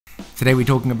Today we're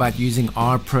talking about using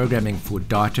R programming for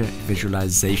data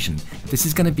visualization. This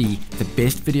is going to be the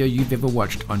best video you've ever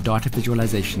watched on data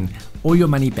visualization. All your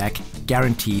money back,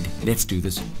 guaranteed. Let's do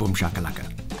this. Boom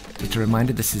shakalaka. Just a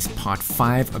reminder, this is part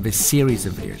 5 of a series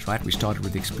of videos, right? We started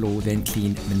with explore, then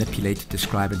clean, manipulate,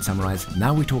 describe, and summarize.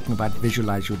 Now we're talking about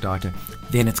visualize your data.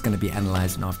 Then it's going to be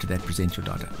analyzed, and after that, present your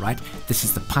data, right? This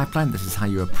is the pipeline. This is how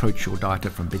you approach your data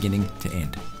from beginning to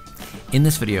end. In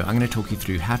this video, I'm going to talk you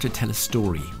through how to tell a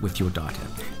story with your data.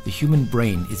 The human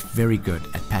brain is very good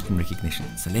at pattern recognition.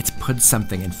 So let's put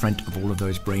something in front of all of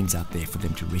those brains out there for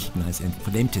them to recognize and for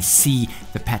them to see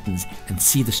the patterns and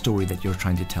see the story that you're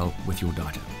trying to tell with your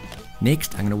data.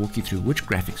 Next, I'm going to walk you through which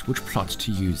graphics, which plots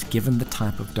to use given the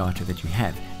type of data that you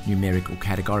have, numeric or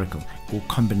categorical, or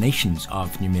combinations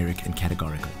of numeric and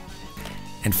categorical.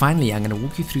 And finally, I'm going to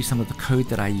walk you through some of the code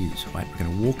that I use, right? We're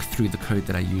going to walk through the code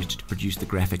that I used to produce the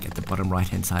graphic at the bottom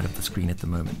right-hand side of the screen at the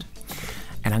moment.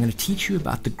 And I'm going to teach you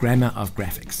about the grammar of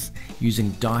graphics using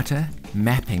data,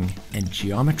 mapping, and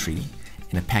geometry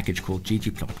in a package called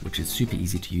ggplot, which is super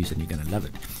easy to use and you're going to love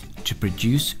it, to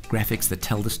produce graphics that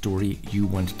tell the story you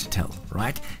want to tell,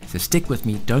 right? So stick with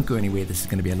me, don't go anywhere. This is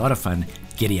going to be a lot of fun.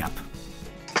 Giddy up.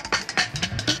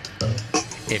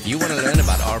 If you want to learn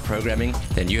about R programming,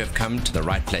 then you have come to the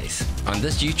right place. On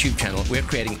this YouTube channel, we're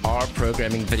creating R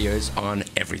programming videos on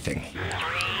everything.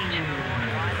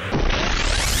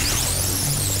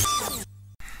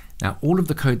 Now, all of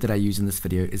the code that I use in this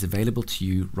video is available to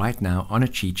you right now on a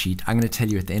cheat sheet. I'm going to tell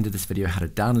you at the end of this video how to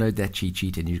download that cheat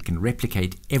sheet, and you can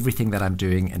replicate everything that I'm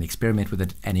doing and experiment with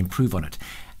it and improve on it.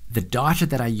 The data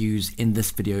that I use in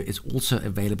this video is also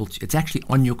available. It's actually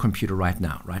on your computer right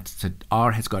now, right? So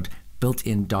R has got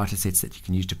built-in data sets that you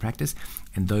can use to practice,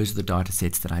 and those are the data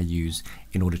sets that I use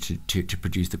in order to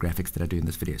produce the graphics that I do in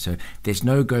this video. So there's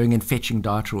no going and fetching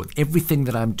data, or everything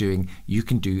that I'm doing you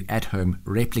can do at home,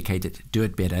 replicate it, do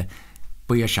it better.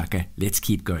 Booyah shaka, let's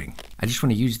keep going. I just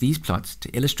want to use these plots to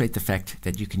illustrate the fact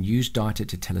that you can use data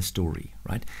to tell a story,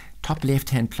 right? Top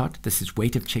left-hand plot, this is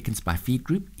weight of chickens by feed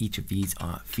group. Each of these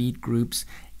are feed groups,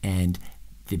 and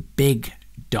the big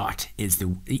dot is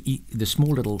the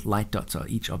small little light dots are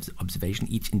each observation,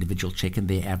 each individual chicken,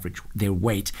 their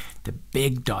weight. The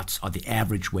big dots are the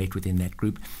average weight within that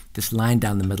group. This line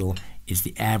down the middle is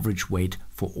the average weight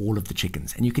for all of the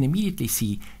chickens. And you can immediately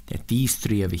see that these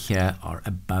three over here are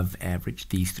above average,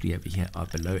 these three over here are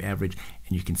below average,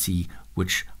 and you can see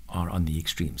which are on the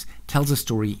extremes. Tells a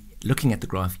story. Looking at the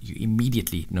graph, you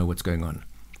immediately know what's going on.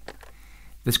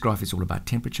 This graph is all about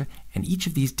temperature, and each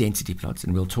of these density plots,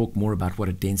 and we'll talk more about what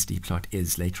a density plot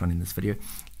is later on in this video,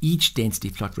 each density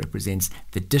plot represents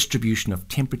the distribution of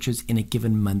temperatures in a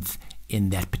given month in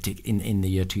that in the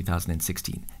year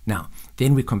 2016. Now,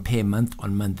 then we compare month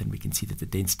on month, and we can see that the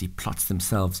density plots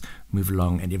themselves move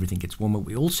along and everything gets warmer.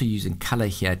 We're also using color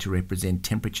here to represent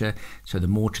temperature. So the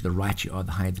more to the right you are,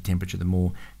 the higher the temperature, the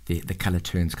more the color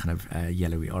turns kind of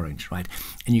yellowy orange, right?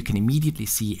 And you can immediately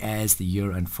see as the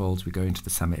year unfolds, we go into the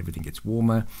summer, everything gets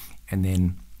warmer, and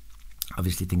then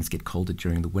obviously things get colder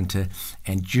during the winter,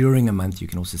 and during a month you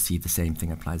can also see the same thing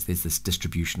applies. There's this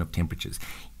distribution of temperatures.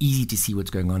 Easy to see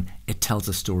what's going on. It tells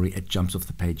a story. It jumps off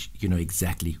the page. You know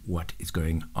exactly what is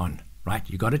going on, right?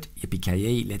 You got it?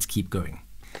 Yippee-ki-yay, let's keep going.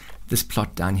 This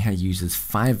plot down here uses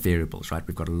 5 variables, right?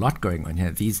 We've got a lot going on here.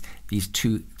 These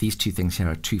two things here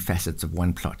are 2 facets of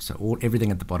one plot. So everything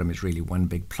at the bottom is really one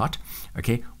big plot.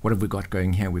 Okay, what have we got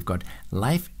going here? We've got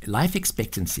life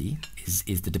expectancy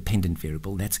is the dependent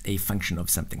variable. That's a function of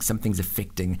something. Something's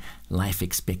affecting life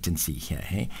expectancy here.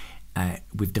 Hey?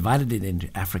 We've divided it into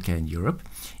Africa and Europe,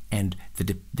 and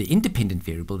the independent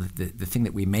variable, the thing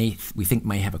that we think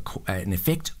may have an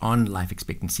effect on life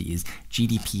expectancy, is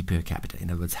GDP per capita.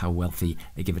 In other words, how wealthy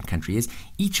a given country is.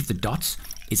 Each of the dots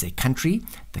is a country.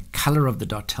 The color of the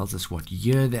dot tells us what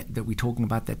year that we're talking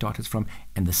about that dot is from,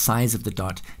 and the size of the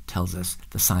dot tells us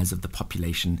the size of the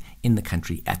population in the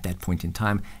country at that point in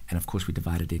time. And of course, we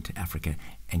divided it into Africa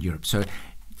and Europe. So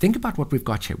think about what we've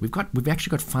got here. We've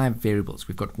actually got 5 variables.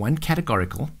 We've got one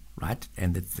categorical, right,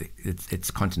 and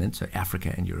it's continent, so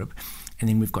Africa and Europe, and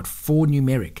then we've got 4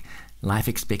 numeric: life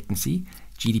expectancy,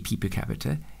 GDP per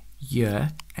capita,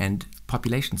 year, and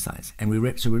population size. And we're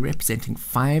representing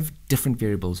 5 different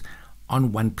variables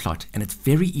on one plot, and it's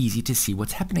very easy to see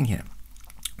what's happening here.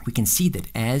 We can see that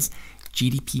as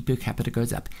GDP per capita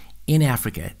goes up in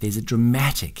Africa, there's a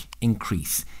dramatic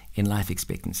increase in life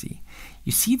expectancy.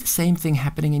 You see the same thing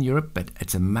happening in Europe, but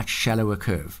it's a much shallower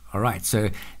curve. All right, so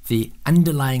the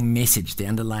underlying message, the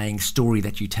underlying story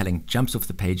that you're telling jumps off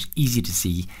the page, easy to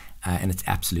see, and it's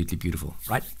absolutely beautiful,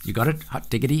 right? You got it? Hot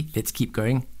diggity, let's keep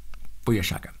going. Booyah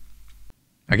shaka.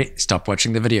 Okay, stop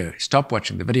watching the video. Stop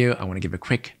watching the video. I want to give a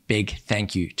quick, big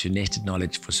thank you to Nested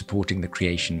Knowledge for supporting the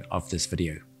creation of this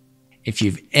video. If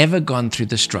you've ever gone through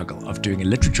the struggle of doing a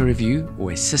literature review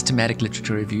or a systematic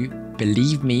literature review,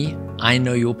 believe me, I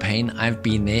know your pain. I've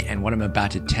been there, and what I'm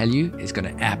about to tell you is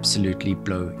going to absolutely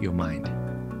blow your mind.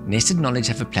 Nested Knowledge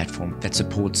have a platform that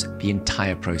supports the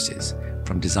entire process,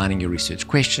 from designing your research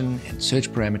question and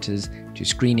search parameters to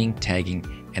screening, tagging,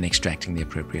 and extracting the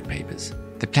appropriate papers.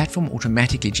 The platform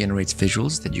automatically generates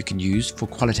visuals that you can use for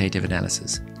qualitative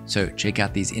analysis. So check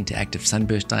out these interactive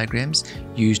sunburst diagrams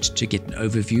used to get an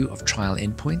overview of trial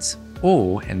endpoints.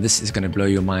 Or, and this is going to blow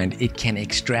your mind, it can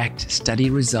extract study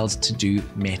results to do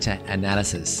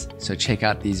meta-analysis. So check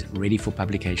out these ready for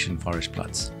publication forest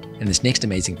plots. And this next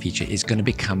amazing feature is going to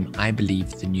become, I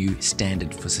believe, the new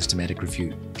standard for systematic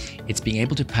review. It's being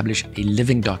able to publish a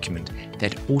living document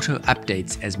that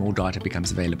auto-updates as more data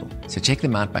becomes available. So check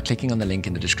them out by clicking on the link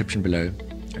in the description below.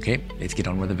 Okay, let's get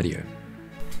on with the video.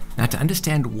 Now, to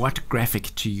understand what graphic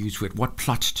to use with, what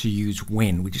plot to use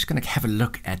when, we're just going to have a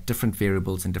look at different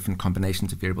variables and different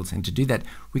combinations of variables. And to do that,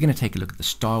 we're going to take a look at the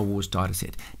Star Wars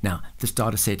dataset. Now, this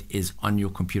dataset is on your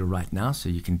computer right now, so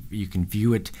you can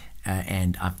view it.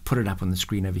 And I've put it up on the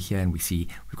screen over here, and we see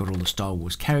we've got all the Star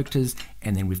Wars characters,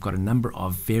 and then we've got a number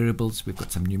of variables. We've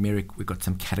got some numeric, we've got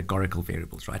some categorical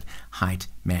variables, right? Height,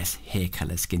 mass, hair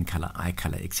color, skin color, eye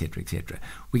color, etc., etc.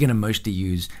 We're going to mostly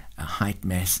use height,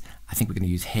 mass. I think we're going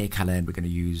to use hair color, and we're going to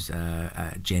use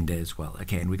gender as well.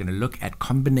 Okay, and we're going to look at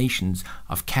combinations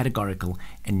of categorical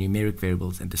and numeric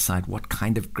variables and decide what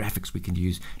kind of graphics we can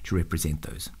use to represent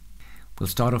those. We'll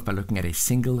start off by looking at a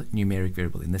single numeric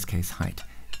variable, in this case height.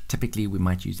 Typically, we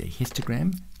might use a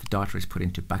histogram. The data is put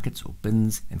into buckets or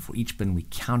bins, and for each bin, we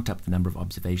count up the number of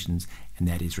observations, and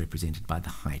that is represented by the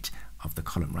height of the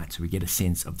column, right? So we get a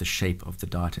sense of the shape of the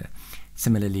data.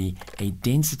 Similarly, a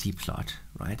density plot,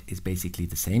 right, is basically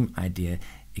the same idea,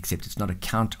 except it's not a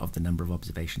count of the number of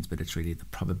observations, but it's really the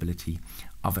probability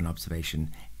of an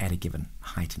observation at a given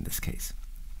height in this case.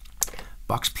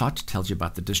 Boxplot tells you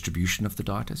about the distribution of the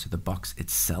data. So the box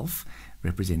itself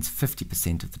represents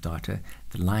 50% of the data.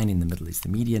 The line in the middle is the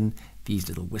median. These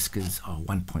little whiskers are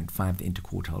 1.5, the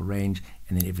interquartile range,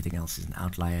 and then everything else is an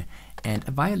outlier. And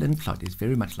a violin plot is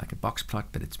very much like a box plot,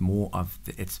 but it's more of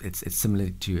it's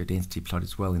similar to a density plot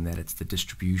as well, in that it's the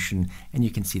distribution, and you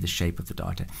can see the shape of the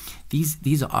data.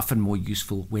 These are often more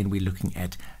useful when we're looking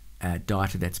at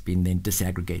data that's been then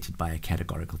disaggregated by a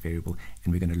categorical variable,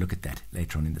 and we're going to look at that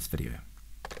later on in this video.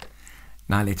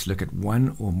 Now let's look at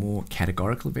one or more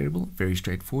categorical variable. Very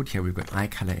straightforward. Here we've got eye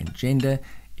color and gender.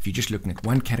 If you're just looking at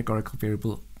one categorical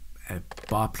variable, a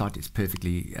bar plot is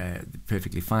perfectly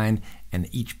fine, and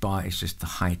each bar is just the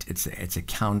height. It's a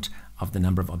count of the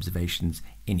number of observations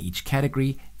in each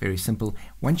category. Very simple.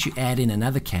 Once you add in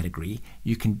another category,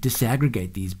 you can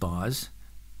disaggregate these bars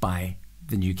by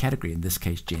the new category, in this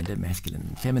case gender, masculine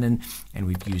and feminine, and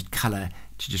we've used color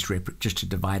to just to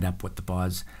divide up what the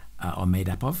bars are made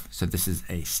up of. So this is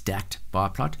a stacked bar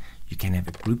plot. You can have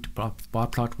a grouped bar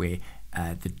plot where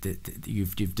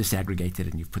you've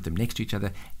disaggregated and you've put them next to each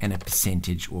other, and a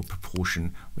percentage or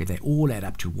proportion where they all add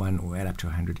up to 1 or add up to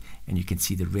 100, and you can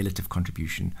see the relative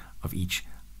contribution of each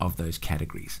of those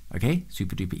categories. Okay,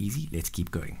 super duper easy. Let's keep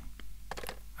going.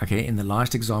 Okay, in the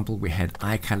last example we had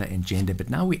eye color and gender, but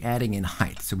now we're adding in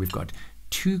height. So we've got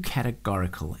 2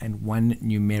 categorical and 1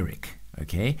 numeric.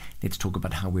 Okay, let's talk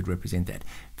about how we'd represent that.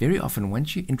 Very often,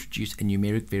 once you introduce a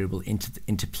numeric variable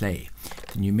into play,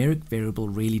 the numeric variable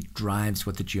really drives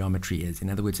what the geometry is. In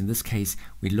other words, in this case,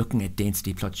 we're looking at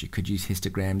density plots. You could use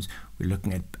histograms. We're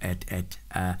looking at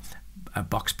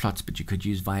box plots, but you could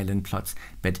use violin plots.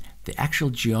 But the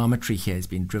actual geometry here has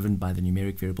been driven by the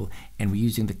numeric variable, and we're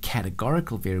using the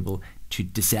categorical variable to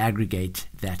disaggregate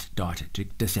that data, to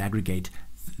disaggregate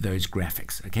those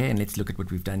graphics. Okay, and let's look at what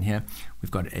we've done here.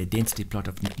 We've got a density plot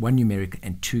of 1 numeric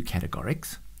and 2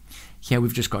 categorics. Here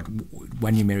we've just got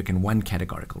 1 numeric and 1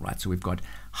 categorical, right? So we've got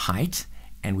height,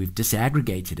 and we've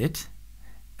disaggregated it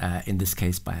in this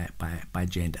case by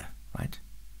gender, right?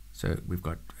 So we've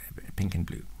got pink and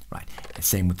blue, right?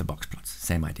 Same with the box plots,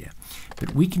 same idea.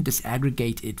 But we can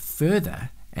disaggregate it further,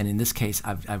 and in this case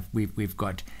we've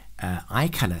got eye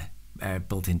color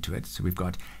built into it. So we've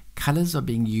got colors are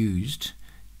being used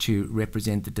to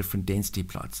represent the different density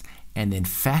plots, and then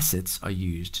facets are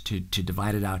used to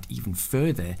divide it out even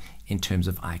further in terms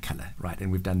of eye color, right?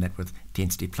 And we've done that with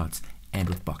density plots and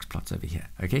with box plots over here.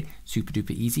 Okay, super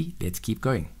duper easy. Let's keep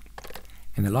going.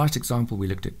 In the last example, we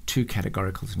looked at 2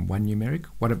 categoricals and 1 numeric.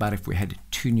 What about if we had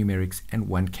 2 numerics and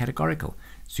 1 categorical?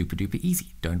 Super duper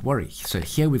easy, don't worry. So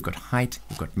here we've got height,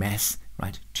 we've got mass,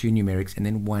 right? 2 numerics, and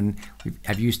then 1.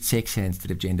 I've used sex here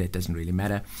instead of gender. It doesn't really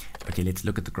matter. Okay, let's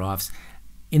look at the graphs.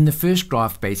 In the first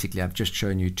graph, basically, I've just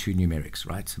shown you 2 numerics,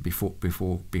 right? So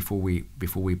before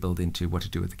we build into what to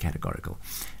do with the categorical.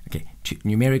 Okay, 2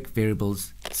 numeric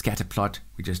variables, scatter plot.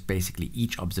 We just basically,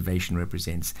 each observation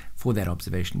represents, for that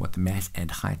observation, what the mass and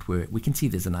height were. We can see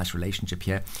there's a nice relationship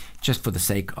here. Just for the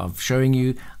sake of showing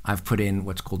you, I've put in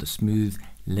what's called a smooth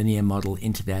linear model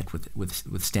into that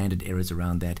with standard errors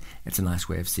around that. It's a nice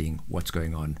way of seeing what's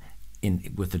going on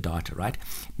with the data, right?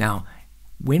 Now,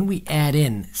 when we add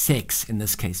in sex, in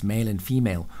this case male and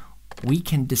female, we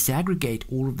can disaggregate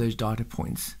all of those data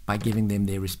points by giving them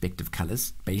their respective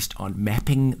colors based on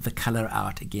mapping the color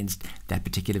out against that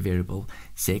particular variable,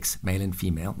 sex, male and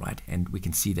female, right? And we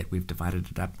can see that we've divided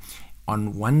it up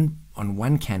on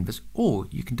one canvas, or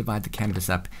you can divide the canvas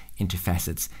up into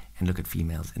facets and look at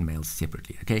females and males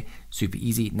separately. Okay, super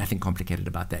easy, nothing complicated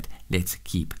about that. Let's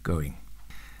keep going.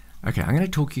 Okay, I'm going to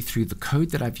talk you through the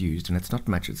code that I've used, and it's not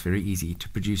much, it's very easy, to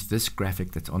produce this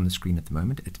graphic that's on the screen at the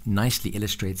moment. It nicely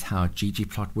illustrates how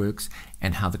ggplot works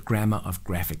and how the grammar of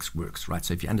graphics works, right?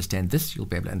 So if you understand this, you'll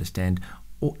be able to understand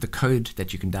the code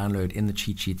that you can download in the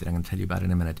cheat sheet that I'm going to tell you about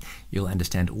in a minute. You'll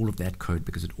understand all of that code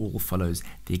because it all follows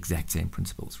the exact same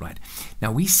principles, right?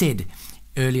 Now, we said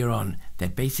earlier on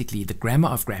that basically the grammar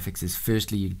of graphics is,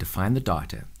 firstly, you define the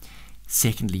data.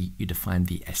 Secondly, you define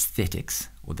the aesthetics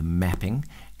or the mapping.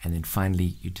 And then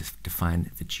finally, you define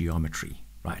the geometry,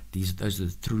 right? Those are the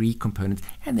 3 components.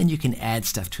 And then you can add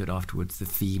stuff to it afterwards, the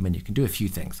theme, and you can do a few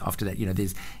things. After that, you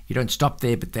don't stop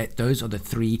there, but those are the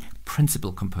 3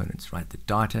 principal components, right? The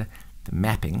data, the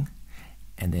mapping,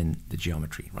 and then the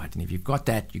geometry, right? And if you've got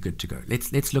that, you're good to go.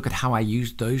 Let's look at how I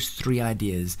used those 3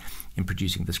 ideas in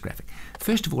producing this graphic.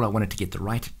 First of all, I wanted to get the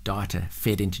right data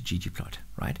fed into ggplot,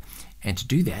 right? And to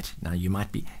do that, now you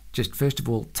might be, just first of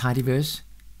all, tidyverse.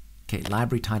 Okay,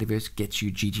 library tidyverse gets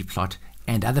you ggplot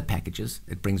and other packages.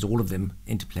 It brings all of them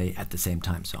into play at the same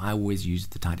time. So I always use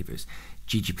the tidyverse.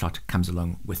 ggplot comes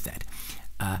along with that.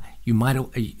 You might,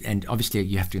 and obviously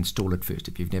you have to install it first.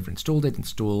 If you've never installed it,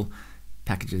 install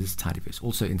packages tidyverse.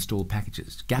 Also install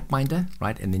packages gapminder,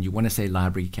 right? And then you want to say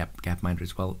library gapminder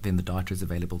as well. Then the data is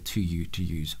available to you to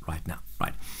use right now,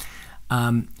 right?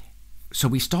 So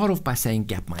we start off by saying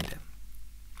gapminder.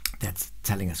 That's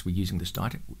telling us we're using this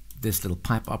data. This little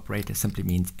pipe operator simply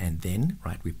means and then,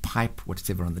 right? We pipe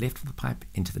whatever on the left of the pipe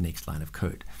into the next line of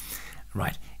code,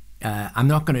 right? I'm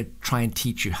not going to try and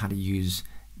teach you how to use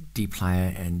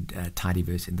dplyr and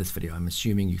tidyverse in this video. I'm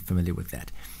assuming you're familiar with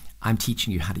that. I'm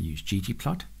teaching you how to use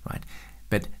ggplot, right?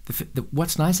 But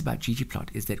what's nice about ggplot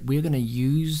is that we're going to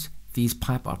use these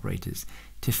pipe operators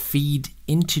to feed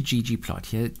into ggplot.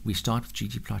 Here we start with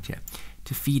ggplot here,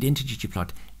 to feed into ggplot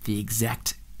the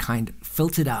exact kind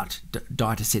filtered out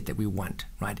data set that we want,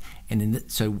 right? And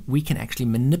so we can actually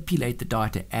manipulate the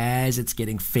data as it's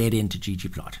getting fed into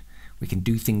ggplot. We can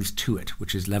do things to it,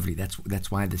 which is lovely.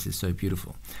 That's why this is so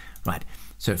beautiful, right?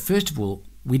 So first of all,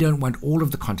 we don't want all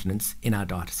of the continents in our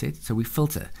data set, so we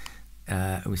filter.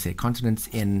 We say continents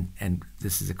in, and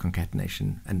this is a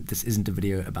concatenation, and this isn't a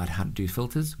video about how to do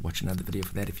filters. Watch another video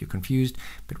for that if you're confused.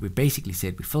 But we basically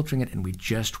said we're filtering it, and we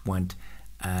just want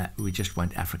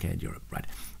Africa and Europe, right?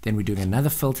 Then we're doing another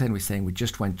filter, and we're saying we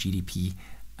just want GDP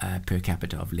per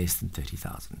capita of less than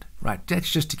 30,000, right?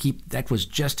 That was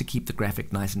just to keep the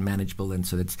graphic nice and manageable, and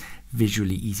so it's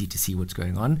visually easy to see what's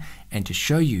going on, and to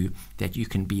show you that you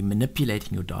can be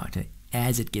manipulating your data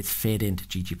as it gets fed into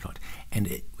ggplot,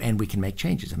 and we can make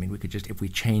changes. I mean, we could just, if we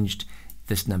changed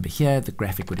this number here, the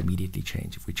graphic would immediately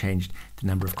change. If we changed the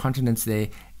number of continents there,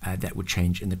 that would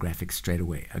change in the graphic straight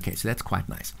away. Okay, so that's quite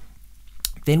nice.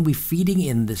 Then we're feeding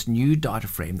in this new data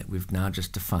frame that we've now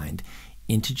just defined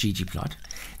into ggplot.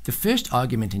 The first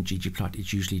argument in ggplot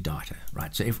is usually data,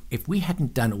 right? So if we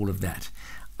hadn't done all of that,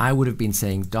 I would have been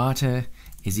saying data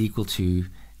is equal to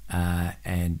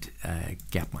gapminder,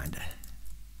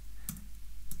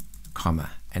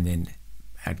 comma, and then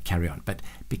I'd carry on. But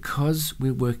because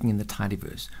we're working in the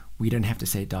tidyverse, we don't have to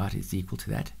say data is equal to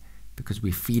that, because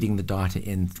we're feeding the data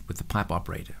in with the pipe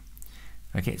operator.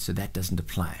 Okay, so that doesn't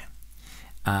apply.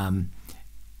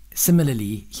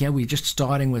 Similarly, here we're just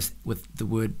starting with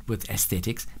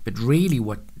aesthetics, but really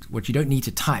what you don't need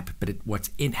to type, but what's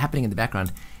happening in the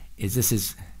background is this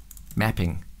is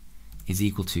mapping is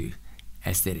equal to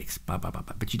aesthetics, blah, blah, blah,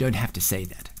 blah. But you don't have to say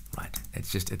that, right?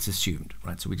 It's assumed,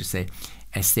 right? So we just say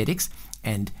aesthetics,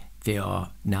 and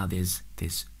there's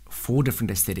 4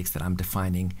 different aesthetics that I'm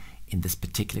defining in this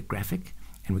particular graphic,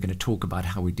 and we're going to talk about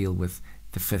how we deal with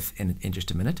the 5th in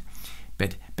just a minute.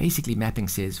 But basically, mapping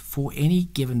says for any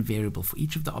given variable, for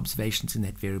each of the observations in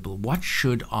that variable, what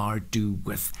should R do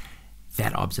with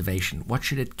that observation? What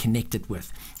should it connect it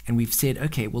with? And we've said,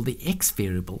 okay, well, the X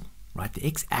variable, right, the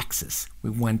X axis, we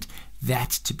want that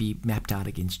to be mapped out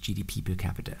against GDP per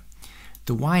capita.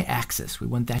 The Y axis, we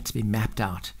want that to be mapped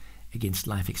out against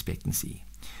life expectancy.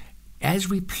 As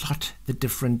we plot the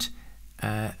different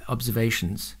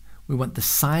observations, we want the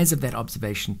size of that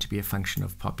observation to be a function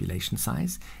of population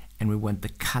size, and we want the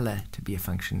color to be a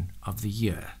function of the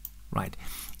year, right?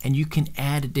 And you can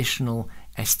add additional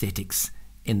aesthetics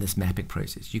in this mapping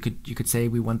process. You could say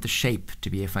we want the shape to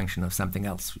be a function of something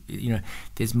else. You know,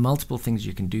 there's multiple things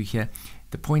you can do here.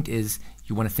 The point is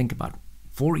you want to think about,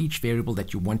 for each variable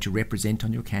that you want to represent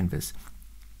on your canvas,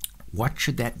 what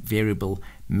should that variable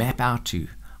map out to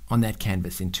on that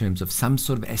canvas in terms of some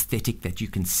sort of aesthetic that you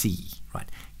can see, right?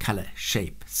 Color,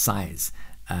 shape, size.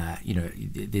 You know,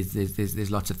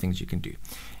 there's lots of things you can do.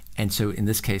 And so in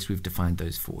this case, we've defined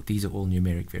those 4. These are all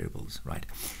numeric variables, right?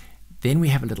 Then we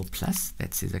have a little plus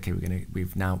that says, okay,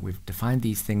 we've defined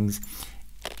these things.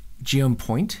 Geom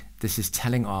point, this is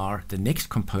telling the next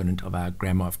component of our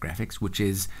grammar of graphics, which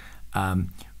is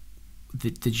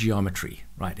the geometry,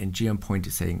 right? And geom point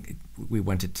is saying we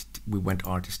want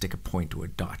R to stick a point or a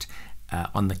dot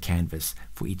on the canvas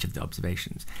for each of the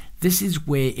observations. This is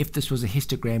where, if this was a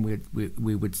histogram,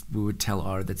 we would tell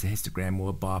R that's a histogram or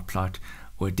a bar plot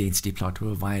or a density plot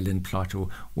or a violin plot or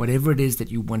whatever it is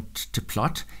that you want to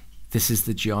plot. This is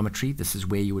the geometry. This is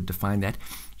where you would define that.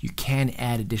 You can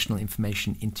add additional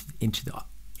information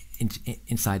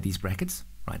inside these brackets,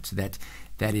 right? So that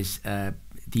is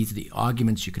these are the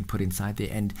arguments you can put inside there.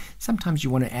 And sometimes you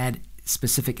want to add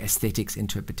specific aesthetics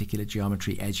into a particular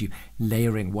geometry as you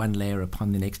layering one layer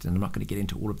upon the next. And I'm not going to get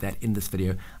into all of that in this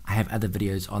video. I have other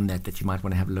videos on that you might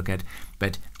want to have a look at.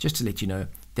 But just to let you know,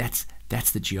 that's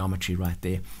the geometry right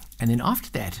there. And then after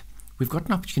that, we've got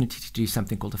an opportunity to do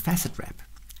something called a facet wrap.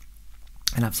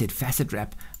 And I've said facet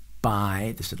wrap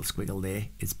by, this little squiggle there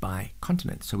is by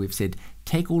continent. So we've said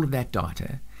take all of that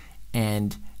data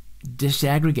and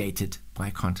disaggregate it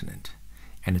by continent.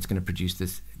 And it's going to produce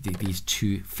these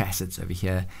 2 facets over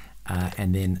here.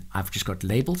 And then I've just got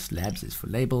labels. Labs is for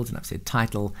labels. And I've said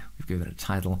title. We've given it a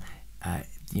title.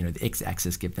 You know, the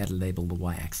x-axis, give that a label. The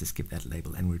y-axis, give that a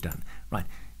label. And we're done. Right.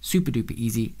 Super duper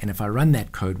easy. And if I run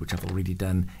that code, which I've already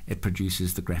done, it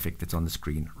produces the graphic that's on the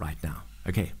screen right now.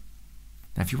 Okay.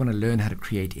 Now, if you want to learn how to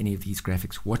create any of these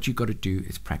graphics, what you've got to do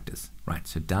is practice, right?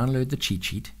 So download the cheat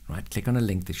sheet, right? Click on a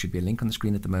link. There should be a link on the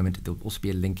screen at the moment. There'll also be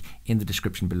a link in the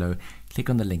description below. Click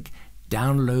on the link.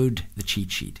 Download the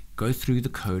cheat sheet. Go through the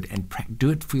code and do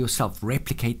it for yourself.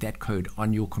 Replicate that code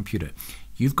on your computer.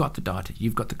 You've got the data.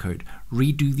 You've got the code.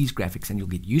 Redo these graphics and you'll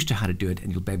get used to how to do it,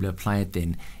 and you'll be able to apply it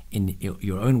then in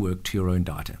your own work to your own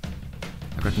data.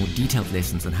 I've got more detailed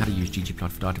lessons on how to use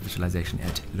ggplot for data visualization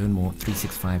at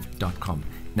learnmore365.com.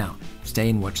 Now, stay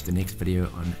and watch the next video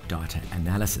on data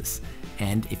analysis.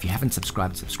 And if you haven't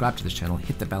subscribed to this channel,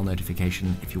 hit the bell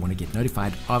notification if you want to get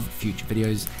notified of future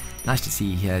videos. Nice to see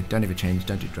you here. Don't ever change,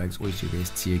 don't do drugs, always do your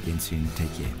best. See you again soon.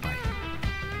 Take care. Bye.